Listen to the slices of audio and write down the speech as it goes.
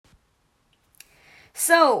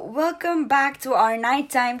So, welcome back to our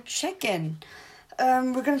nighttime check-in.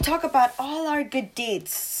 We're going to talk about all our good deeds.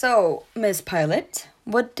 So, Miss Pilot,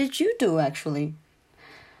 what did you do actually?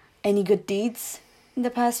 Any good deeds in the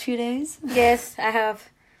past few days? Yes, I have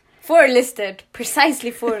precisely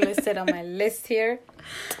four listed on my list here.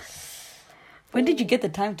 When did you get the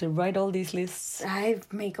time to write all these lists? I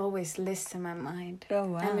make always lists in my mind. Oh,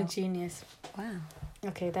 wow. I'm a genius. Wow.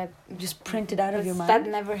 Okay, that Just print it out of your mind? That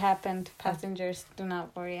never happened. Passengers, do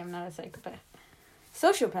not worry, I'm not a psychopath.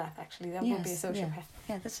 Sociopath, actually. That would be a sociopath.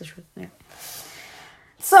 Yeah, that's the truth. Yeah.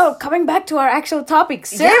 So, coming back to our actual topic,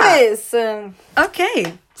 service.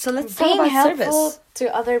 Okay, so let's talk about helpful service.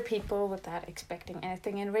 to other people without expecting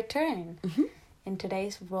anything in return. Mm-hmm. In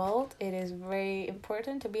today's world, it is very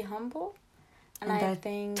important to be humble. And I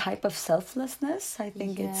think type of selflessness, I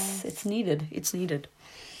think it's needed. It's needed.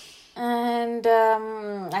 And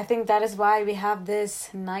I think that is why we have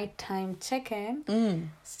this nighttime check-in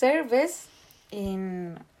service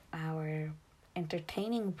in our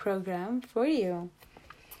entertaining program for you.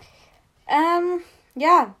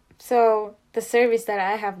 So the service that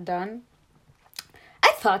I have done,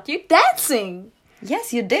 I thought you dancing.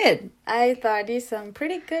 Yes, you did. I thought you some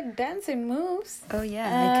pretty good dancing moves. Oh yeah,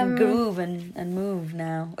 I can groove and move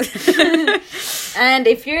now. And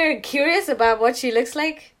if you're curious about what she looks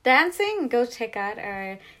like dancing, go check out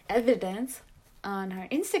our evidence on her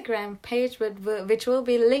Instagram page, which will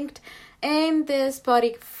be linked in the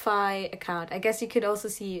Spotify account. I guess you could also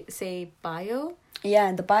say bio. Yeah,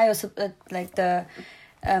 in the bio, like the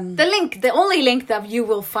link, the only link that you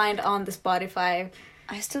will find on the Spotify.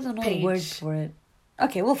 I still don't know page. the word for it.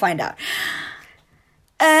 Okay, we'll find out.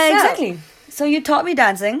 Exactly. So you taught me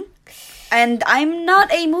dancing, and I'm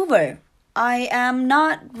not a mover. I am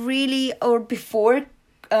not really, or before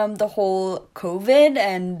the whole COVID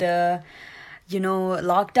and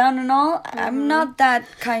lockdown and all, I'm not that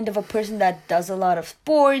kind of a person that does a lot of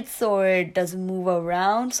sports or doesn't move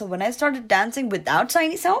around. So when I started dancing without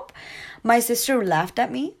Tiny's help, my sister laughed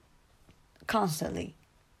at me constantly.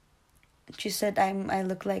 She said I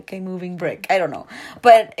look like a moving brick. I don't know.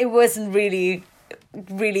 But it wasn't really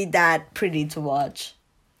that pretty to watch.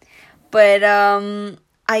 But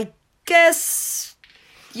I guess,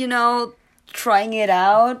 trying it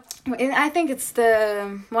out. I think it's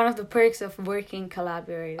one of the perks of working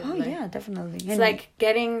collaboratively. Oh, yeah, definitely.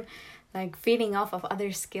 It's feeding off of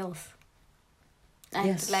other skills.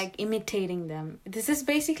 And imitating them. This is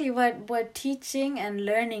basically what teaching and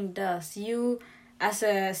learning does. You, as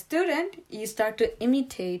a student, you start to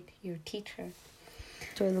imitate your teacher.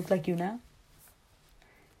 Do I look like you now?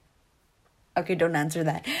 Okay, don't answer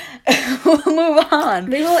that. We'll move on.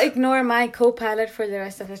 We will ignore my co-pilot for the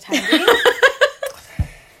rest of the time.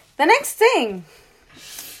 The next thing.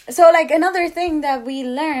 So, another thing that we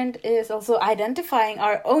learned is also identifying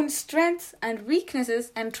our own strengths and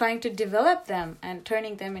weaknesses and trying to develop them and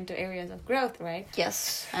turning them into areas of growth, right?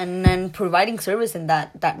 Yes, and then providing service in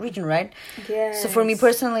that region, right? Yes. So for me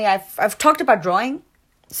personally, I've talked about drawing.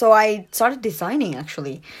 So I started designing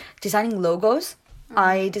logos. Mm-hmm.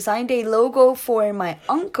 I designed a logo for my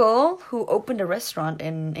uncle who opened a restaurant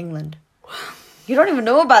in England. You don't even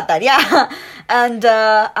know about that, yeah. And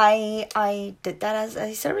I did that as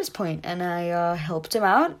a service point, and I helped him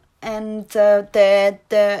out. And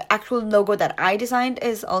the actual logo that I designed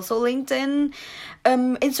is also linked in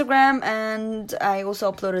Instagram, and I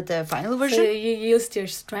also uploaded the final version. So you used your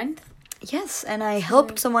strength? Yes, and I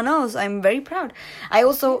helped someone else. I'm very proud. I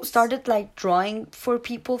also started drawing for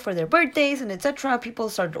people for their birthdays and etc. People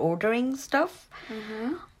started ordering stuff.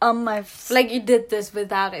 Mm-hmm. I've you did this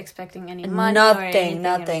without expecting any money.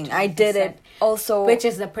 Nothing. I did it also, which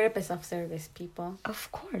is the purpose of service, people.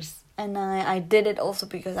 Of course, and I did it also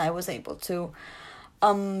because I was able to,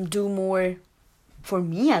 do more, for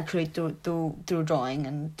me actually through drawing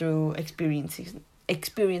and through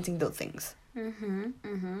experiencing those things.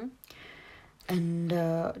 Mm-hmm. And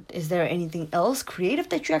is there anything else creative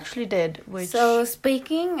that you actually did? So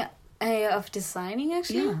speaking of designing,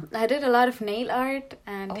 actually, I did a lot of nail art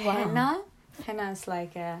and henna. Wow. Henna is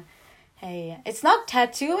it's not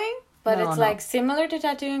tattooing, but it's similar to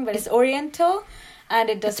tattooing, but it's oriental, and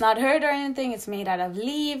it does not hurt or anything. It's made out of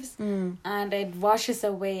leaves, and it washes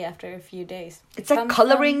away after a few days. It's like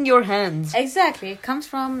coloring your hands. Exactly, it comes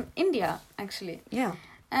from India, actually. Yeah,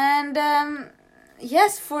 and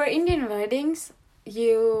yes, for Indian weddings,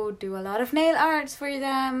 you do a lot of nail arts for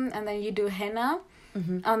them, and then you do henna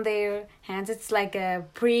on their hands. It's like a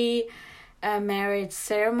pre-marriage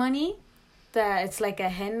ceremony. It's like a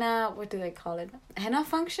henna, what do they call it? Henna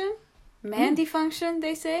function? Mehendi function,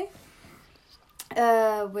 they say.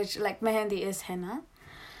 Which, mehendi is henna.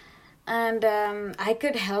 and I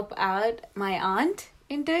could help out my aunt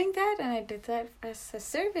in doing that, and I did that as a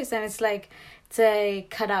service. And it's like it's a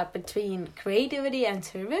cutout between creativity and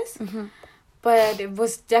service. But it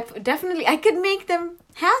was definitely, I could make them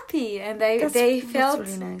happy, and they felt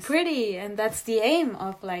really nice. Pretty, and that's the aim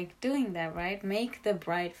of like doing that, right? Make the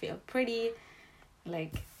bride feel pretty,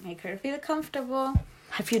 like make her feel comfortable.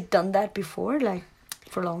 Have you done that before, like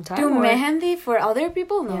for a long time? Do mehendi for other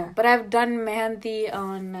people? No, but I've done mehendi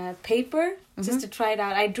on paper just to try it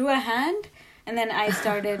out. I drew a hand, and then I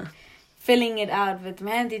started filling it out with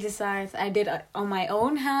mehendi designs. I did on my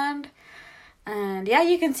own hand. And yeah,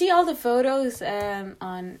 you can see all the photos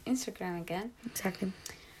on Instagram again. Exactly.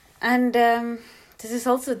 And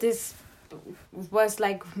this was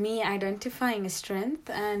like me identifying a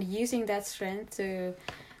strength and using that strength to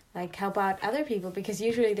like help out other people, because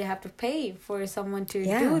usually they have to pay for someone to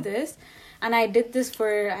do this. And I did this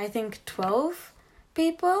for, I think, 12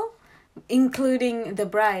 people, including the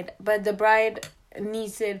bride. But the bride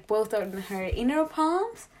needs it both on her inner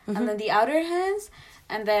palms and then the outer hands,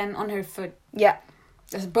 and then on her foot. Yeah.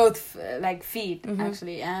 It's both like feet,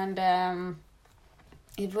 actually. And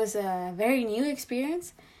it was a very new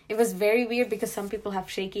experience. It was very weird because some people have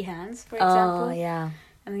shaky hands, for example. Oh, yeah.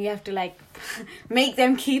 And you have to like make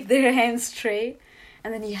them keep their hands straight.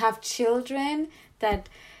 And then you have children that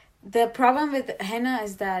the problem with henna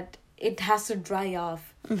is that it has to dry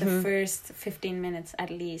off the first 15 minutes at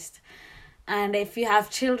least. And if you have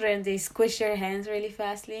children, they squish their hands really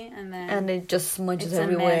fastly, and it just smudges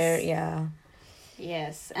everywhere. Yeah.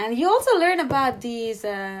 Yes, and you also learn about these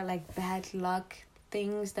like bad luck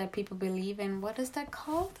things that people believe in. What is that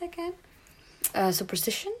called again?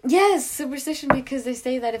 Superstition? Yes, superstition, because they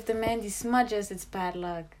say that if the mehendi smudges, it's bad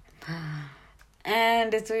luck.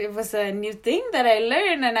 And it was a new thing that I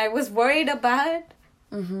learned, and I was worried about.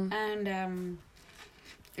 And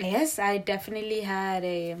yes, I definitely had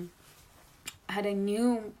a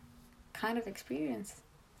new kind of experience.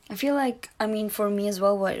 I feel like, I mean, for me as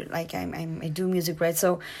well, I do music, right?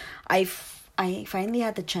 So I finally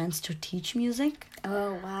had the chance to teach music.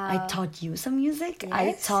 Oh, wow. I taught you some music. Yes,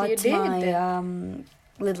 I taught my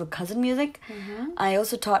little cousin music. I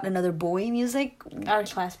also taught another boy music. Our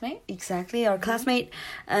classmate. Exactly, our classmate.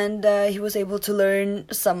 And he was able to learn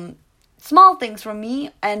some small things from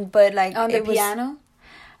me. But like on the piano?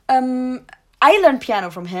 I learned piano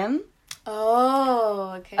from him.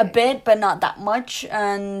 Oh, okay. A bit, but not that much,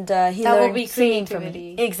 and he that learned will be singing from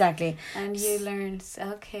creativity. me. Exactly. And you learned,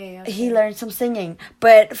 okay. He learned some singing,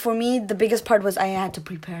 but for me, the biggest part was I had to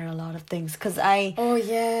prepare a lot of things, because I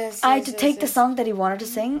had to take the song that he wanted to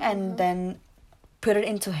sing and then put it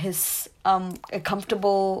into his a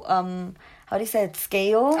comfortable how do you say it,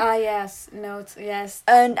 scale? Yes, notes, yes.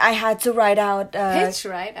 And I had to write out... pitch,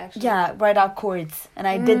 right, actually? Yeah, write out chords. And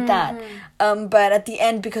I did that. But at the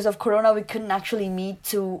end, because of Corona, we couldn't actually meet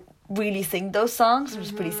to really sing those songs, which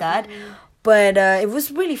was pretty sad. But it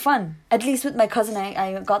was really fun. At least with my cousin,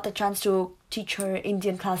 I got the chance to teach her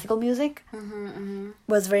Indian classical music.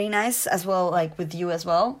 Was very nice, as well, like with you as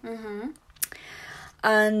well.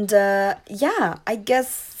 And yeah, I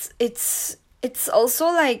guess it's also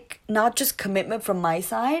like not just commitment from my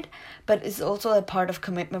side, but it's also a part of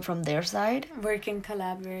commitment from their side. Working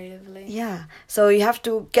collaboratively. Yeah. So you have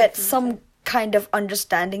to get some kind of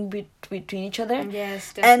understanding between each other.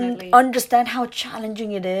 Yes, definitely. And understand how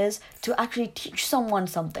challenging it is to actually teach someone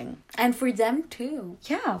something. And for them too.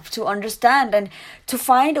 Yeah, to understand and to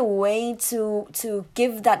find a way to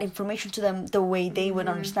give that information to them the way they would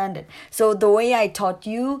understand it. So the way I taught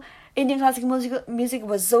you Indian classical music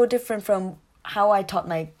was so different from how I taught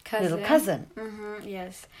my little cousin.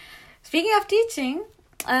 Yes. Speaking of teaching,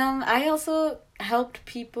 I also helped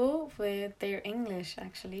people with their English,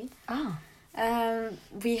 actually.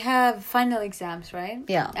 We have final exams, right?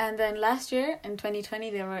 Yeah. And then last year, in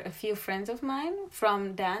 2020, there were a few friends of mine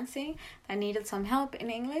from dancing that needed some help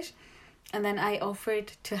in English. And then I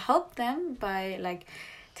offered to help them by, like,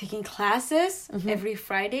 taking classes every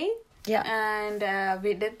Friday. Yeah. And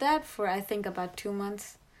we did that for, I think, about 2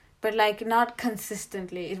 months. But, like, not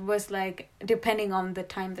consistently. It was, like, depending on the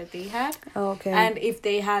time that they had. Okay. And if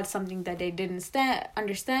they had something that they didn't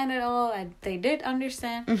understand at all, and they did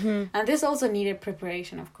understand. And this also needed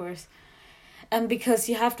preparation, of course. And because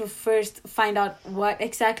you have to first find out what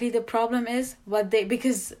exactly the problem is.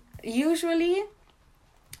 Because usually,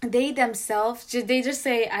 they themselves, they just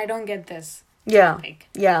say, I don't get this. Yeah. Topic.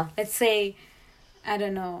 Yeah. Let's say, I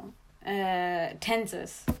don't know,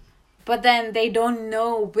 tenses. But then they don't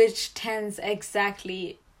know which tense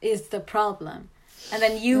exactly is the problem. And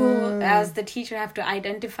then you, as the teacher, have to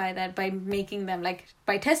identify that by making them, like,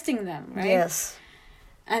 by testing them, right? Yes.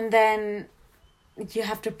 and then you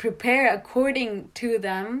have to prepare according to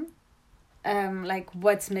them, like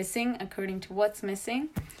what's missing, according to what's missing.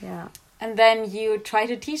 Yeah. And then you try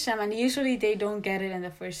to teach them, and usually they don't get it in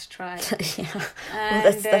the first try. Yeah. And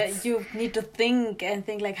Well, that's... you need to think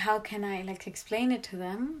like, how can I like explain it to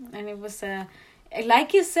them? And it was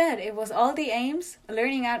like you said, it was all the aims,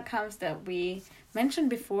 learning outcomes that we mentioned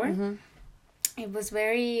before. Mm-hmm. It was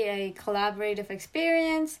very a collaborative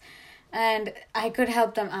experience, and I could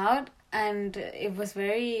help them out, and it was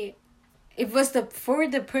for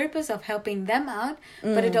the purpose of helping them out,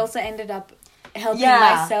 but it also ended up helping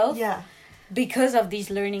myself because of these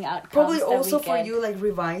learning outcomes. Probably also for you, like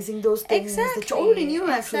revising those things that you already knew,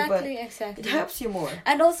 actually, but it helps you more.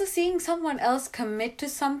 And also seeing someone else commit to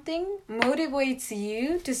something motivates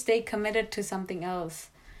you to stay committed to something else,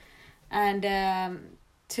 and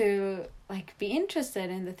to like be interested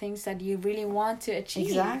in the things that you really want to achieve.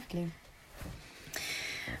 Exactly.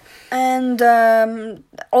 And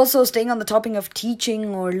also staying on the topic of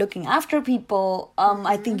teaching or looking after people,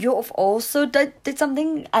 I think you have also did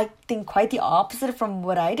something, I think, quite the opposite from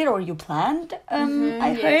what I did or you planned.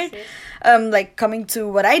 I heard. Yes. Like coming to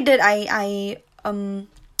what I did, I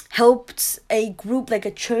helped a group, like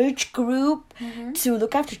a church group, to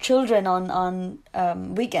look after children on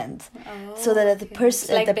weekends. Oh, so that the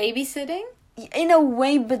person... Like babysitting? In a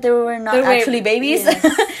way, but they were not actually babies. Yes.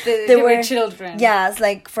 they were children. Yeah, it's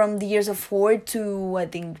like from the years of 4 to, I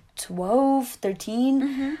think, 12,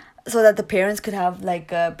 13. So that the parents could have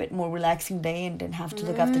like a bit more relaxing day and didn't have to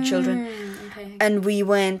look after children. Okay. And we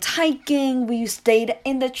went hiking, we stayed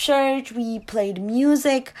in the church, we played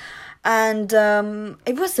music. And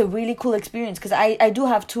it was a really cool experience because I do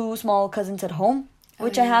have 2 small cousins at home,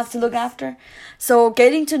 which I have to look after. So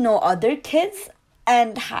getting to know other kids,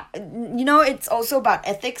 and it's also about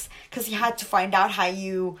ethics, because you had to find out how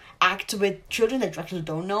you act with children that you actually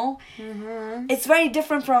don't know. It's very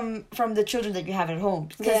different from the children that you have at home.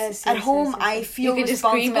 Because at home, I feel responsible. You can just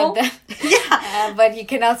scream at them. But you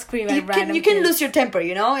cannot scream at random You can kids. lose your temper,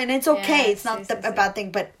 and it's okay. It's not a bad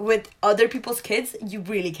thing. But with other people's kids, you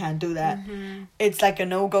really can't do that. It's like a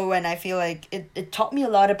no-go, and I feel like it taught me a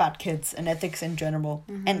lot about kids and ethics in general,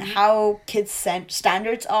 and how kids'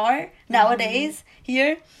 standards are nowadays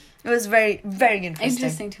here. It was very, very interesting.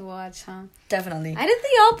 Interesting to watch, huh? Definitely. I did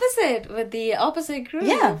the opposite with the opposite group.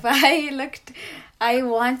 Yeah. I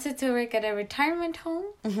wanted to work at a retirement home.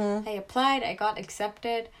 I applied, I got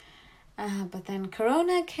accepted. But then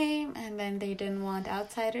Corona came, and then they didn't want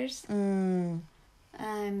outsiders. And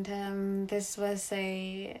this was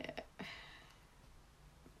a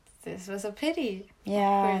pity.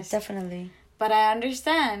 Yeah, definitely. But I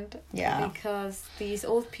understand. Yeah. Because these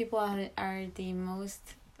old people are the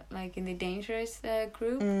most, like, in the dangerous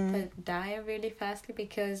group that die really fastly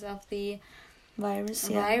because of the virus.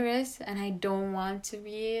 And I don't want to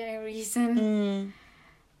be a reason.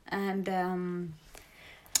 And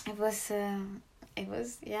it was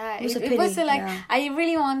I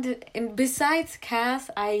really wanted, and besides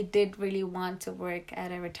Cass, I did really want to work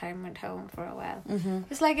at a retirement home for a while.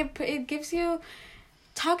 It's like it gives you...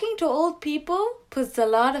 Talking to old people puts a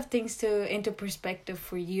lot of things into perspective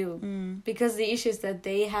for you, because the issues that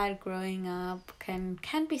they had growing up can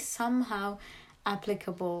be somehow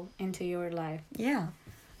applicable into your life. Yeah.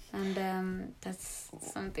 And that's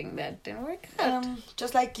something that didn't work out.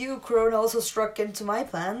 Just like you, Corona also struck into my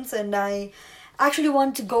plans, and I actually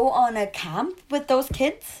wanted to go on a camp with those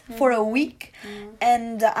kids for a week,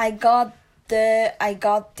 and I got the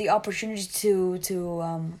opportunity to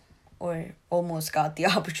or almost got the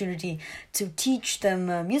opportunity to teach them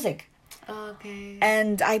music. Okay.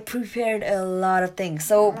 And I prepared a lot of things.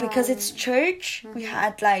 So because it's church, we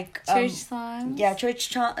had like church songs. Yeah, church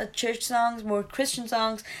songs, more Christian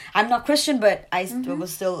songs. I'm not Christian, but I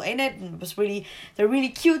was still in it, and they're really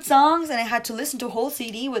cute songs. And I had to listen to a whole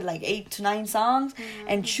CD with like 8 to 9 songs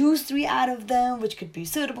and choose 3 out of them, which could be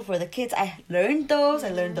suitable for the kids. I learned those. I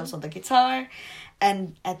learned those on the guitar.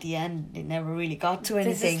 And at the end, it never really got to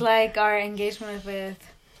anything. This is like our engagement with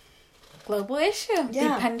global issue,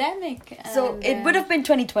 the pandemic. So it would have been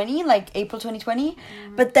 2020, like April 2020.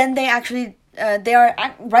 But then they actually, they are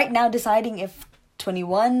right now deciding if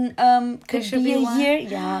 21 could be a year.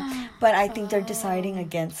 Yeah. But I think they're deciding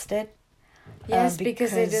against it. Yes,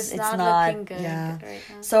 because it is not looking good right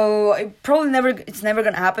now. So it's never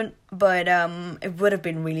gonna happen, but it would have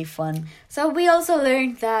been really fun. So we also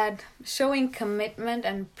learned that showing commitment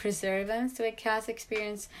and perseverance to a cast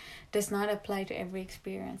experience does not apply to every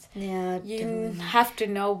experience. Yeah, you definitely. have to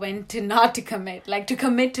know when to not to commit, like to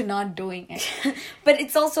commit to not doing it. But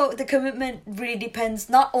it's also, the commitment really depends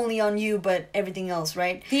not only on you but everything else,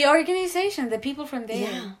 right? The organization, the people from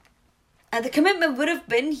there. Yeah. And the commitment would have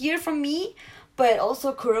been here from me, but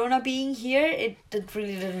also Corona being here, it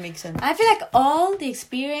really didn't make sense. I feel like all the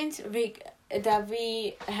experience that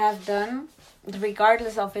we have done,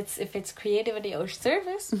 regardless of if it's creativity or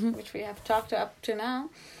service, which we have talked up to now,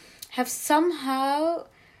 have somehow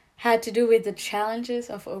had to do with the challenges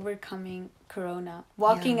of overcoming Corona,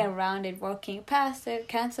 walking around it, walking past it,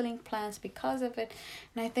 canceling plans because of it.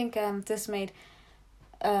 And I think this made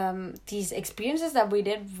these experiences that we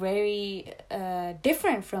did very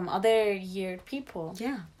different from other year people.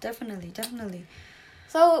 Yeah, definitely.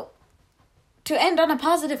 So, to end on a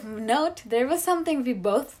positive note, there was something we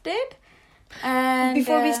both did. And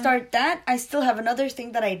before we start that, I still have another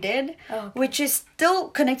thing that I did, which is still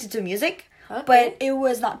connected to music, but it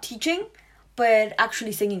was not teaching, but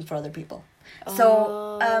actually singing for other people.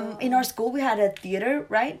 So in our school we had a theater,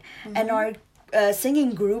 right? And our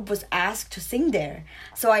singing group was asked to sing there.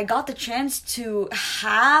 So I got the chance to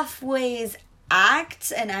halfway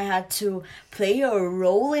act, and I had to play a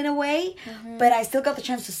role in a way, but I still got the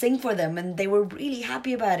chance to sing for them, and they were really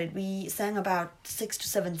happy about it. We sang about 6 to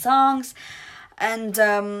 7 songs, and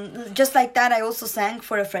just like that, I also sang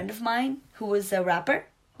for a friend of mine who was a rapper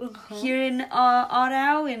here in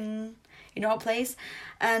Aarau, in our place,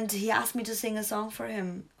 and he asked me to sing a song for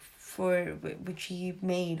him, which he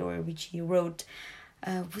made or which he wrote.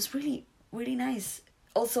 It was really, really nice.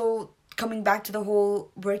 Also, coming back to the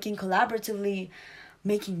whole working collaboratively,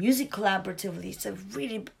 making music collaboratively, it's a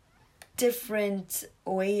really different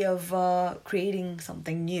way of creating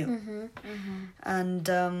something new. And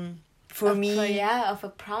for me... of a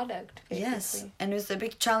product, basically. Yes, and it was a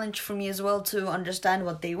big challenge for me as well to understand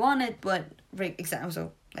what they wanted,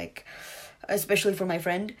 so like, especially for my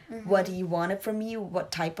friend, what he wanted from me,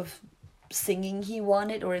 what type of singing he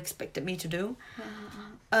wanted or expected me to do.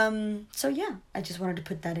 So yeah, I just wanted to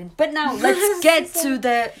put that in. But now let's get to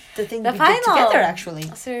the thing we did together, actually.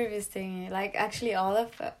 Service thing, like actually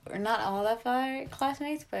not all of our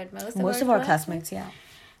classmates, but most of our classmates, yeah.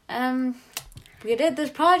 We did this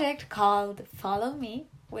project called Follow Me,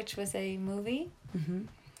 which was a movie.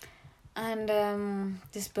 And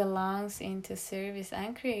this belongs into service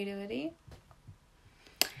and creativity.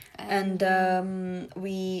 And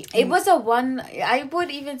it was I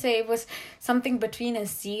would even say it was something between a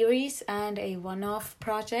series and a one-off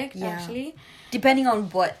project, actually. Depending on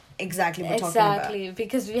what exactly we're talking about. Exactly,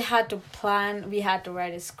 because we had to plan, we had to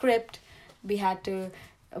write a script, we had to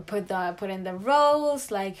put in the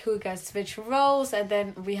roles, like who got switch roles, and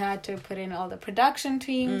then we had to put in all the production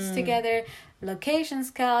teams together, location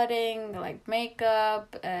scouting, like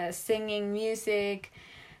makeup, singing, music.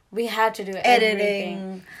 We had to do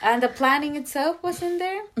editing. And the planning itself was in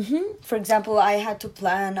there. For example, I had to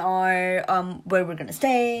plan our where we're gonna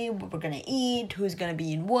stay, what we're gonna eat, who's gonna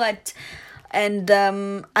be in what. And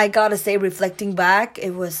I gotta say, reflecting back,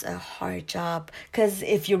 it was a hard job. Because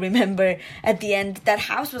if you remember, at the end, that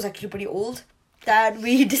house was actually pretty old that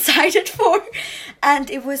we decided for.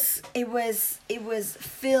 And it was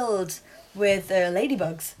filled with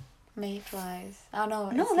ladybugs. Mayflies. Oh no,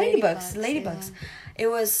 ladybugs. Yeah. It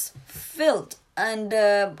was filled, and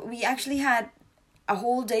we actually had a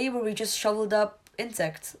whole day where we just shoveled up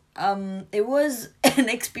insects. It was an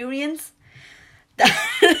experience that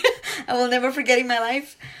I will never forget in my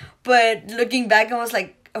life. But looking back, I was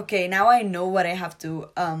like, okay, now I know what I have to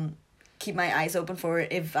keep my eyes open for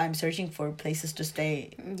if I'm searching for places to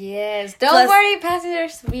stay. Yes, don't worry,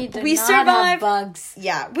 passengers. We survived. Have bugs.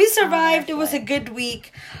 Yeah, we survived. It was a good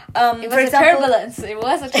week. It was a turbulence. It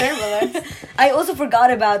was a turbulence. I also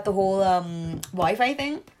forgot about the whole Wi-Fi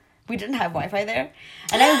thing. We didn't have Wi-Fi there,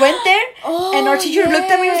 and I went there, and our teacher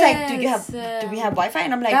looked at me and was like, "Do we have Wi-Fi?"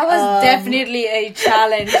 And I'm like, "That was definitely a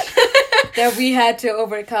challenge that we had to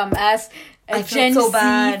overcome as." A Gen Z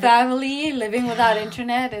family living without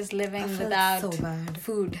internet is living without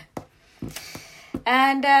food.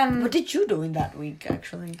 And what did you do in that week,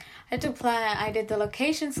 actually? I had to plan. I did the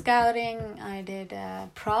location scouting. I did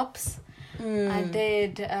props. I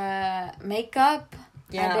did makeup.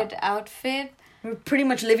 Yeah. I did outfit. We're pretty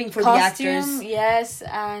much living for costume, the actors. Yes,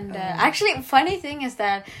 and actually, funny thing is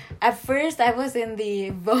that at first I was in the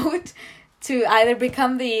vote to either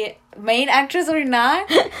become the main actress or not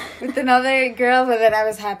with another girl, but then I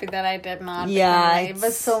was happy that I did not. Yeah, it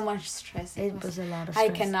was so much stress. It was a lot of stress.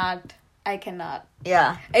 I cannot.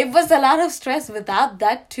 Yeah. It was a lot of stress without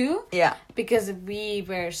that too. Yeah. Because we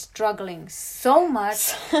were struggling so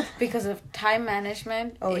much because of time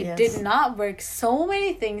management. It did not work. So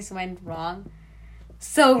many things went wrong.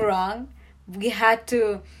 So wrong. We had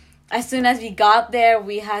to, as soon as we got there,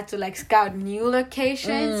 we had to like scout new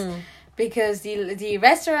locations. Because the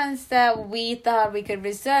restaurants that we thought we could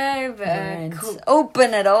reserve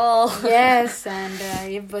open at all. Yes, and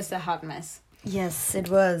it was a hot mess. Yes, it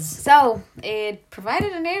was. So it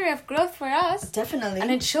provided an area of growth for us. Definitely.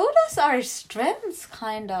 And it showed us our strengths,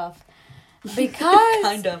 kind of. Because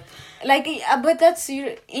kind of. Like, but that's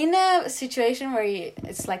you in a situation where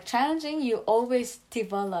it's like challenging, you always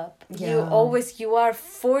develop. Yeah. You are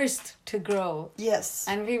forced to grow. Yes.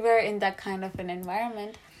 And we were in that kind of an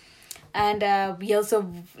environment. And we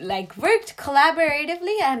also like worked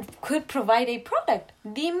collaboratively and could provide a product.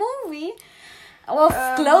 The movie of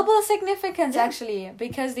global significance, actually,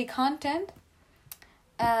 because the content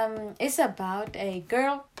is about a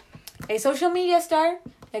girl, a social media star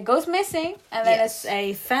that goes missing, and then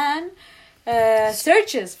a fan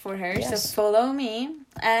searches for her. Yes. So follow me,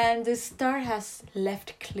 and the star has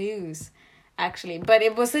left clues, actually, but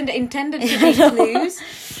it wasn't intended to be clues.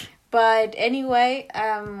 But anyway,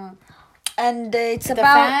 and it's the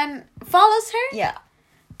about fan follows her. Yeah.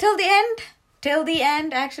 Till the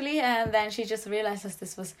end, actually, and then she just realizes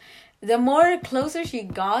this was... The more closer she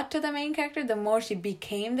got to the main character, the more she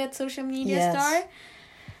became that social media star.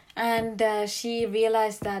 And she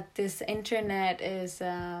realized that this internet is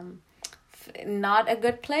not a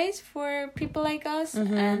good place for people like us.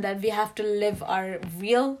 And that we have to live our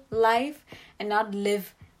real life and not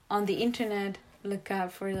live on the internet. Look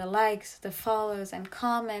out for the likes, the follows, and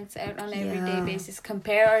comments on an everyday basis.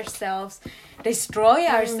 Compare ourselves, destroy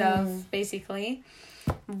ourselves, basically,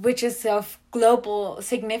 which is of global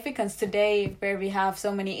significance today, where we have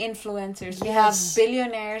so many influencers. We have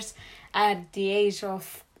billionaires at the age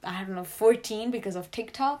of 14 because of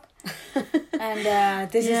TikTok. And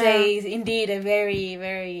this is indeed a very,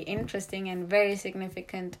 very interesting and very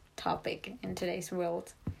significant topic in today's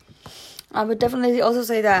world. I would definitely also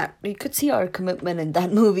say that you could see our commitment in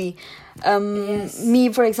that movie. Me,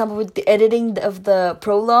 for example, with the editing of the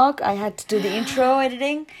prologue, I had to do the intro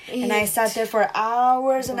editing. And I sat there for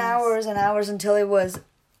hours and hours and hours until it was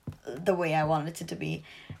the way I wanted it to be.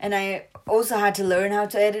 And I also had to learn how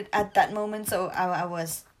to edit at that moment, so I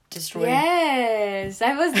was destroyed. Yes,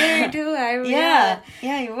 I was there too. Yeah,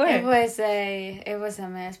 you were. It was a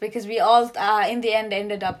mess, because we all in the end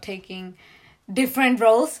ended up taking different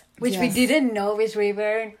roles, which we didn't know, which we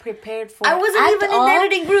weren't prepared for. I wasn't even in the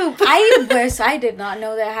editing group. I did not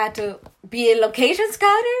know that I had to be a location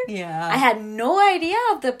scouter. Yeah. I had no idea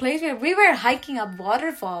of the place where we were hiking up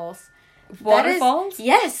waterfalls. Waterfalls?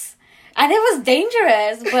 Yes. And it was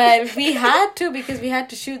dangerous, but we had to, because we had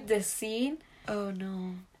to shoot this scene. Oh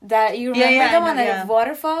no. That you remember the one that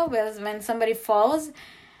waterfall was when somebody falls,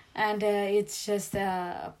 and it's just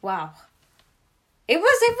wow. It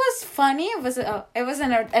was funny. It was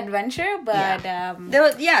an adventure, but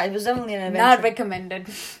it was definitely an adventure. Not recommended.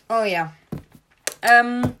 Oh yeah.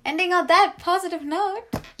 Ending on that positive note.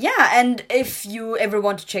 Yeah, and if you ever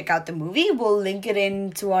want to check out the movie, we'll link it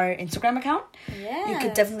into our Instagram account. Yeah. You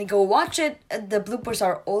could definitely go watch it. The bloopers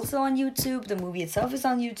are also on YouTube. The movie itself is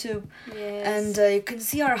on YouTube. Yes. And you can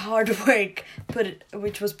see our hard work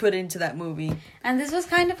which was put into that movie. And this was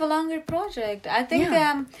kind of a longer project. I think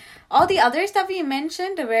all the others that we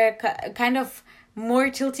mentioned were kind of more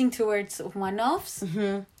tilting towards one-offs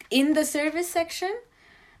in the service section.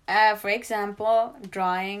 For example,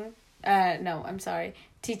 drawing.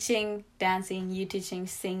 Teaching, dancing, you teaching,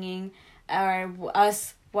 singing, or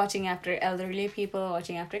us watching after elderly people,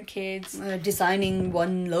 watching after kids. Designing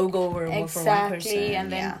one logo for one person. Exactly,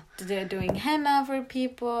 and then doing henna for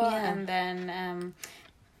people, and then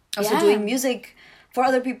also doing music for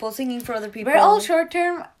other people, singing for other people. We're all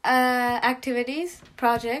short-term activities,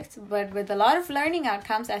 projects, but with a lot of learning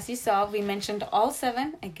outcomes. As you saw, we mentioned all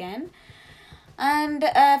 7 again. And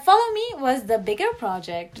Follow Me was the bigger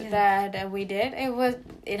project that we did.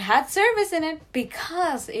 It had service in it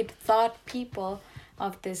because it thought people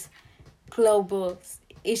of this global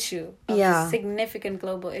issue, this significant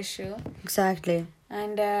global issue. Exactly.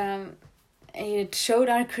 And it showed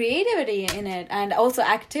our creativity in it, and also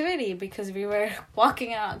activity, because we were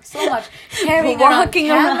walking around so much, carrying around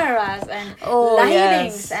cameras and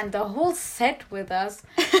lightings and the whole set with us.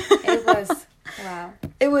 It was. Wow.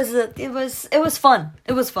 It was fun.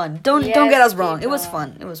 It was fun. Don't get us wrong. It was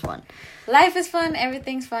fun. life is fun,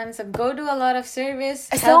 everything's fun, so go do a lot of service.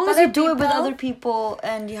 As long as you do it with other people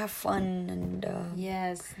and you have fun. And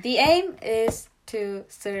yes, the aim is to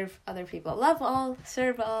serve other people. Love all,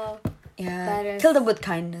 serve all. Yeah, kill them with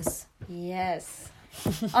kindness. Yes.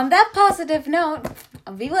 On that positive note,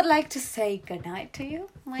 we would like to say goodnight to you,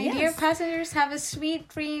 my dear passengers. Have a sweet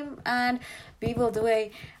dream, and we will do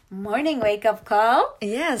a morning wake-up call.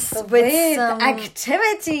 Yes, with some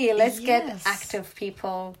activity. Let's get active,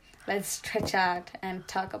 people. Let's stretch out and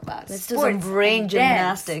talk about Let's do some brain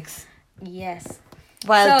gymnastics. Yes.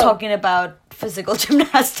 While talking about physical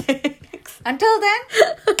gymnastics. Until then,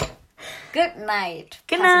 good night.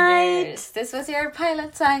 Good night. This was your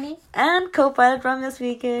pilot, Tiny. And co-pilot Ramya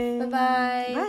speaking. Bye-bye. Bye.